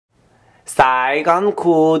塞港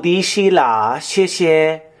库迪西拉，谢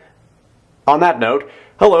谢. On that note,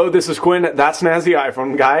 hello, this is Quinn, that's Snazzy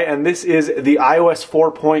iPhone Guy, and this is the iOS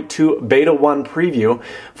 4.2 Beta 1 preview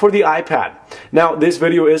for the iPad. Now, this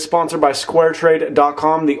video is sponsored by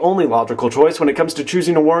SquareTrade.com, the only logical choice when it comes to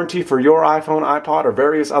choosing a warranty for your iPhone, iPod, or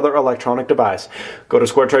various other electronic device. Go to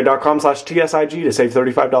SquareTrade.com/TSIG to save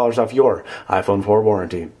 $35 off your iPhone 4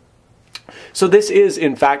 warranty. So this is,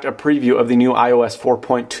 in fact, a preview of the new iOS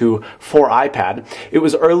 4.2 for iPad. It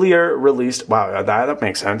was earlier released, wow, that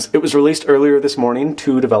makes sense. It was released earlier this morning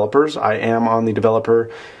to developers. I am on the developer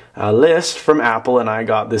list from Apple, and I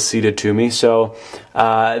got this seeded to me. So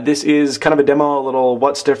this is kind of a demo, a little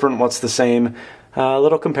what's different, what's the same,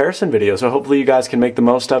 little comparison video. So hopefully you guys can make the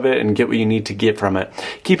most of it and get what you need to get from it.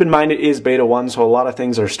 Keep in mind it is beta 1, so a lot of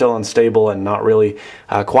things are still unstable and not really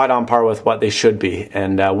quite on par with what they should be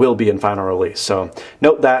and will be in final release. So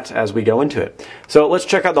note that as we go into it. So let's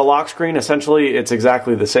check out the lock screen. Essentially it's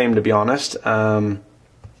exactly the same, to be honest.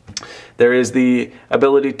 There is the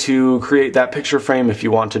ability to create that picture frame if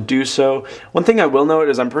you want to do so. One thing I will note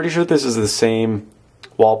is I'm pretty sure this is the same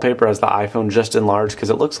wallpaper as the iPhone, just enlarged, because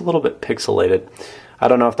it looks a little bit pixelated. I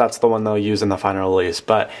don't know if that's the one they'll use in the final release,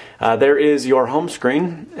 but there is your home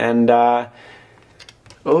screen, and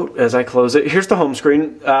as I close it, here's the home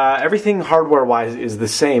screen. Everything hardware-wise is the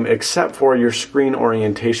same except for your screen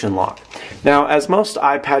orientation lock. Now, as most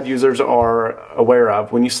iPad users are aware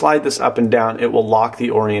of, when you slide this up and down, it will lock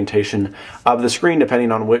the orientation of the screen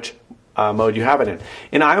depending on which mode you have it in.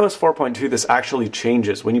 In iOS 4.2, this actually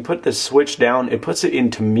changes. When you put this switch down, it puts it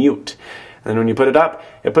into mute. And when you put it up,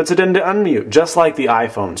 it puts it into unmute, just like the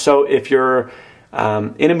iPhone. So if you're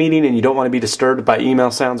in a meeting and you don't want to be disturbed by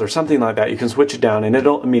email sounds or something like that, you can switch it down and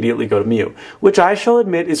it'll immediately go to mute, which I shall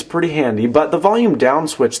admit is pretty handy, but the volume down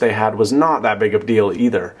switch they had was not that big of a deal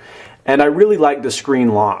either. And I really like the screen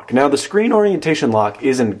lock. Now, the screen orientation lock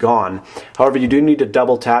isn't gone. However, you do need to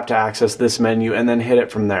double tap to access this menu and then hit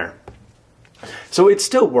it from there. So it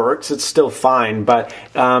still works, it's still fine, but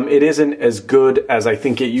it isn't as good as I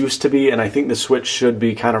think it used to be, and I think the switch should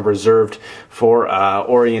be kind of reserved for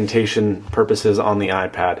orientation purposes on the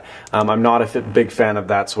iPad. I'm not a big fan of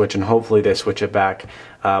that switch, and hopefully they switch it back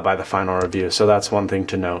by the final review, so that's one thing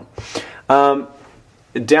to note.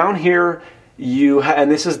 Down here,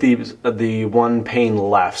 and this is the one pane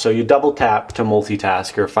left, so you double tap to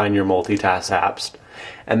multitask or find your multitask apps.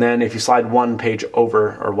 And then if you slide one page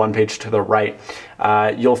over or one page to the right,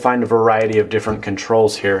 you'll find a variety of different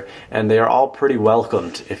controls here, and they are all pretty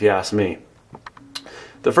welcomed if you ask me.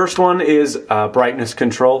 The first one is brightness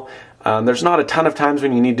control. There's not a ton of times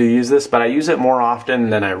when you need to use this, but I use it more often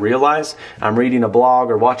than I realize. I'm reading a blog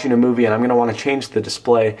or watching a movie, and I'm going to want to change the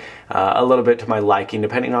display a little bit to my liking,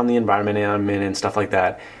 depending on the environment I'm in and stuff like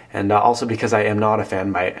that. And also because I am not a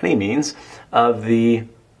fan by any means of the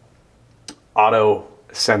auto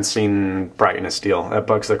sensing brightness deal. That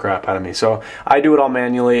bugs the crap out of me. So I do it all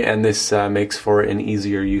manually, and this makes for an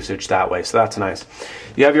easier usage that way. So that's nice.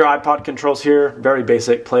 You have your Ipod Controls here. Very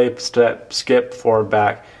basic: play, step, skip, forward,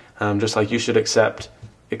 back, just like you should expect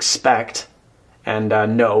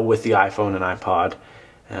and know with the iPhone and iPod.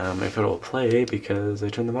 If it will play because I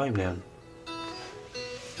turned the volume down.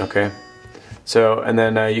 Okay. So, and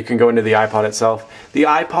then you can go into the iPod itself. The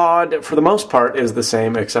iPod, for the most part, is the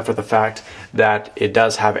same, except for the fact that it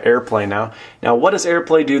does have AirPlay now. Now, what does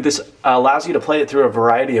AirPlay do? This allows you to play it through a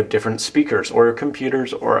variety of different speakers or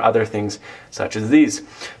computers or other things such as these.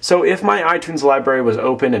 So if my iTunes library was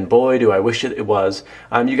open, and boy, do I wish it was,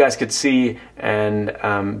 you guys could see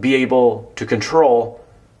and be able to control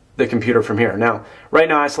the computer from here. Now, right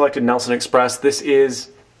now I selected Nelson Express. This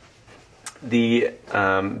is the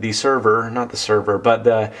server, not the server, but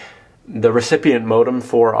the recipient modem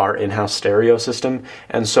for our in-house stereo system.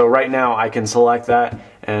 And so right now I can select that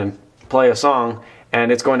and play a song,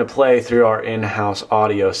 and it's going to play through our in-house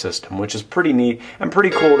audio system, which is pretty neat and pretty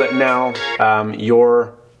cool that now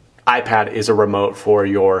your iPad is a remote for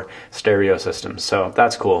your stereo system. So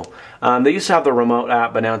that's cool. They used to have the remote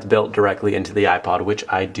app, but now it's built directly into the iPod, which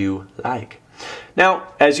I do like. Now,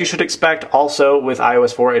 as you should expect, also with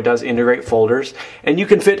iOS 4, it does integrate folders, and you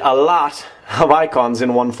can fit a lot of icons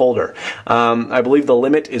in one folder. I believe the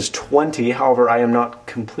limit is 20, however, I am not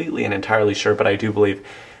completely and entirely sure, but I do believe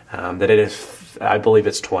that it is, I believe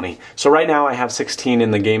it's 20. So right now I have 16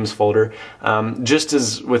 in the games folder. Just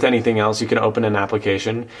as with anything else, you can open an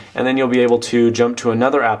application, and then you'll be able to jump to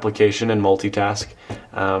another application and multitask,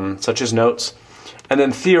 such as Notes. And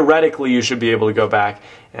then theoretically, you should be able to go back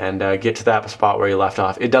and get to that spot where you left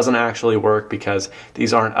off. It doesn't actually work because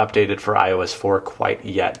these aren't updated for iOS 4 quite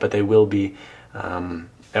yet, but they will be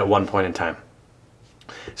at one point in time.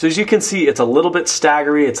 So as you can see, it's a little bit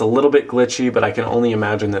staggery, it's a little bit glitchy, but I can only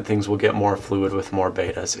imagine that things will get more fluid with more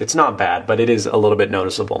betas. It's not bad, but it is a little bit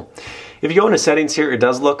noticeable. If you go into settings here, it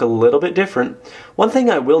does look a little bit different. One thing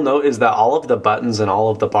I will note is that all of the buttons and all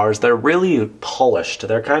of the bars, they're really polished.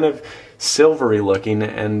 They're kind of silvery looking,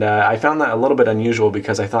 and I found that a little bit unusual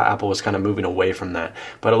because I thought Apple was kind of moving away from that.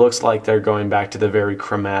 But it looks like they're going back to the very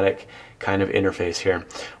chromatic kind of interface here.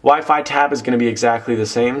 Wi-Fi tab is going to be exactly the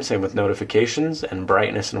same with notifications, and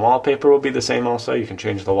brightness and wallpaper will be the same also. You can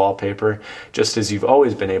change the wallpaper just as you've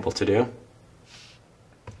always been able to do.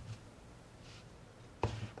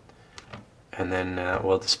 And then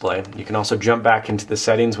we'll display. You can also jump back into the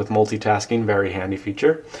settings with multitasking, very handy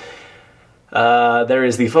feature. There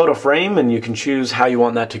is the photo frame, and you can choose how you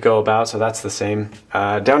want that to go about, so that's the same.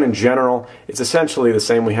 Down in general, it's essentially the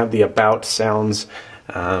same. We have the about, sounds,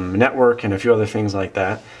 network, and a few other things like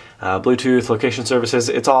that. Bluetooth, location services,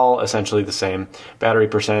 it's all essentially the same. Battery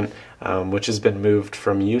percent, which has been moved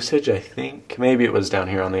from usage, I think. Maybe it was down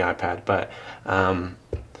here on the iPad, but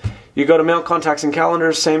you go to mail, contacts, and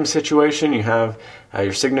calendars, same situation. You have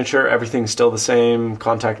your signature, everything's still the same.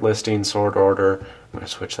 Contact listing, sort order. I'm going to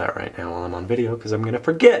switch that right now while I'm on video because I'm going to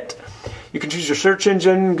forget. You can choose your search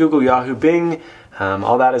engine, Google, Yahoo, Bing.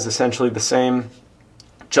 All that is essentially the same.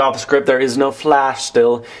 JavaScript, there is no Flash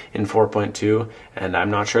still in 4.2, and I'm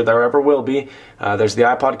not sure there ever will be. There's the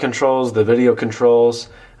iPod controls, the video controls,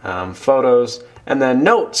 photos, and then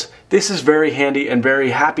notes. This is very handy and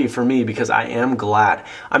very happy for me because I am glad.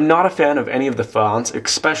 I'm not a fan of any of the fonts,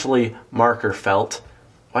 especially marker felt.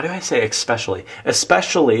 Why do I say especially?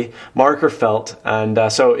 Especially marker felt. And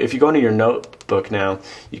so if you go into your notebook now,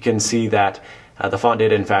 you can see that the font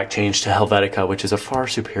did in fact change to Helvetica, which is a far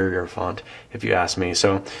superior font, if you ask me.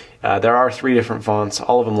 So there are 3 different fonts.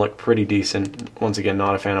 All of them look pretty decent. Once again,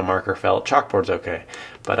 not a fan of marker felt. Chalkboard's okay,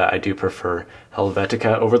 but I do prefer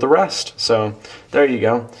Helvetica over the rest. So there you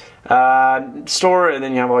go. Store, and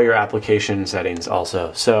then you have all your application settings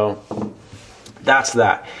also. So that's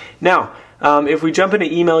that. Now, if we jump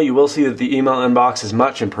into email, you will see that the email inbox is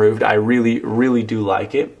much improved. I really, really do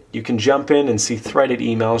like it. You can jump in and see threaded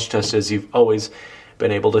emails just as you've always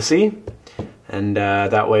been able to see. And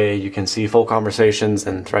that way you can see full conversations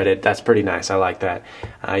and threaded. That's pretty nice. I like that.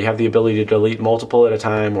 You have the ability to delete multiple at a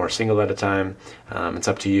time or single at a time. It's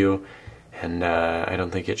up to you. And I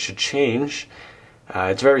don't think it should change.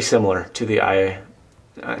 It's very similar to the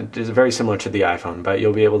iPhone, but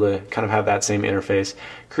you'll be able to kind of have that same interface.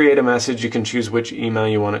 Create a message. You can choose which email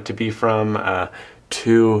you want it to be from,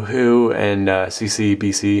 to who, and CC,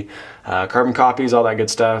 BC, carbon copies, all that good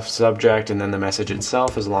stuff, subject, and then the message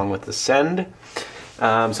itself is along with the send.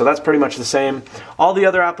 So that's pretty much the same. All the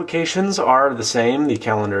other applications are the same. The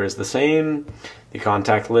calendar is the same. The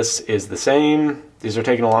contact list is the same. These are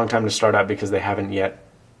taking a long time to start up because they haven't yet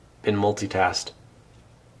been multitasked.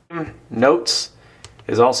 Notes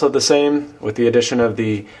is also the same with the addition of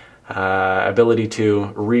the ability to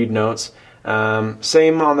read notes.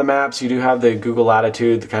 Same on the maps. You do have the Google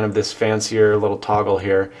Latitude, kind of this fancier little toggle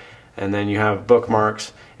here, and then you have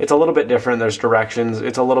bookmarks. It's a little bit different. There's directions.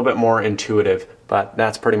 It's a little bit more intuitive, but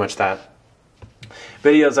that's pretty much that.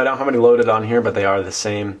 Videos, I don't have any loaded on here, but they are the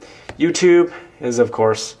same. YouTube is, of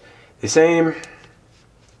course, the same.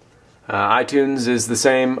 iTunes is the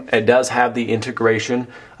same. It does have the integration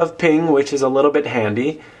of Ping, which is a little bit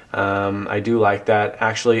handy. I do like that.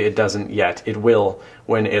 Actually, it doesn't yet. It will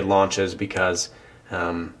when it launches because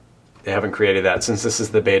they haven't created that. Since this is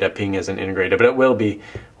the beta, Ping isn't integrated, but it will be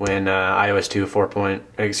when iOS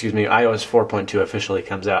 4.2 officially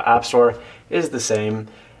comes out. App Store is the same,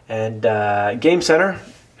 and Game Center.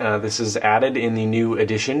 This is added in the new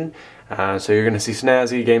edition. So you're going to see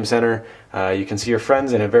Snazzy, Game Center. You can see your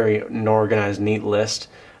friends in a very organized, neat list.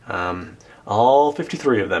 All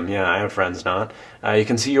 53 of them. Yeah, I have friends not. You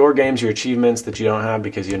can see your games, your achievements that you don't have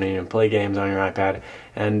because you don't even play games on your iPad.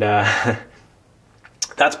 And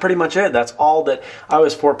that's pretty much it. That's all that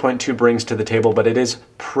iOS 4.2 brings to the table, but it is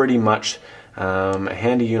pretty much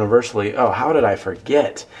handy universally. Oh, how did I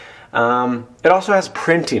forget? It also has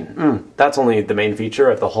printing. That's only the main feature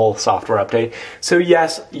of the whole software update. So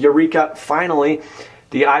yes, Eureka, finally,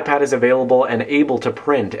 the iPad is available and able to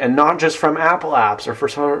print, and not just from Apple apps or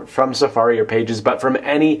from Safari or Pages, but from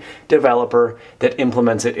any developer that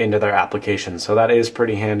implements it into their application. So that is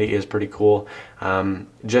pretty handy, is pretty cool.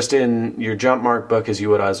 Just in your jump mark book, as you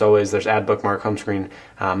would as always, there's add bookmark, home screen,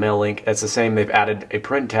 mail link. It's the same. They've added a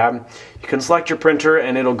print tab. You can select your printer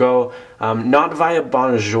and it'll go not via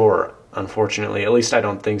Bonjour. unfortunately. At least I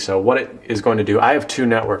don't think so. What it is going to do, I have 2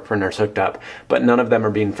 network printers hooked up, but none of them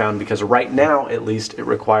are being found because right now, at least, it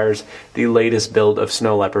requires the latest build of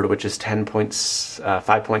Snow Leopard, which is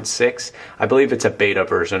 10.5.6. I believe it's a beta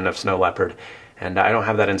version of Snow Leopard, and I don't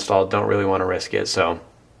have that installed, don't really want to risk it, so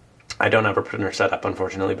I don't have a printer set up,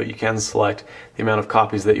 unfortunately, but you can select the amount of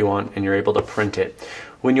copies that you want, and you're able to print it.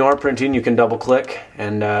 When you are printing, you can double click,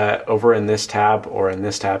 and over in this tab or in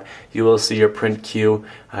this tab, you will see your print queue.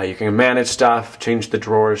 You can manage stuff, change the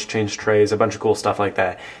drawers, change trays, a bunch of cool stuff like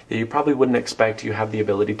that that you probably wouldn't expect you have the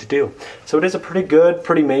ability to do. So it is a pretty good,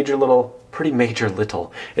 pretty major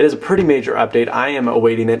it is a pretty major update. I am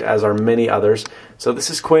awaiting it, as are many others. So this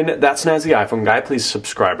is Quinn, that snazzy iPhone guy. Please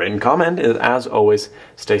subscribe, rate, and comment. As always,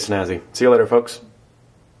 stay snazzy. See you later, folks.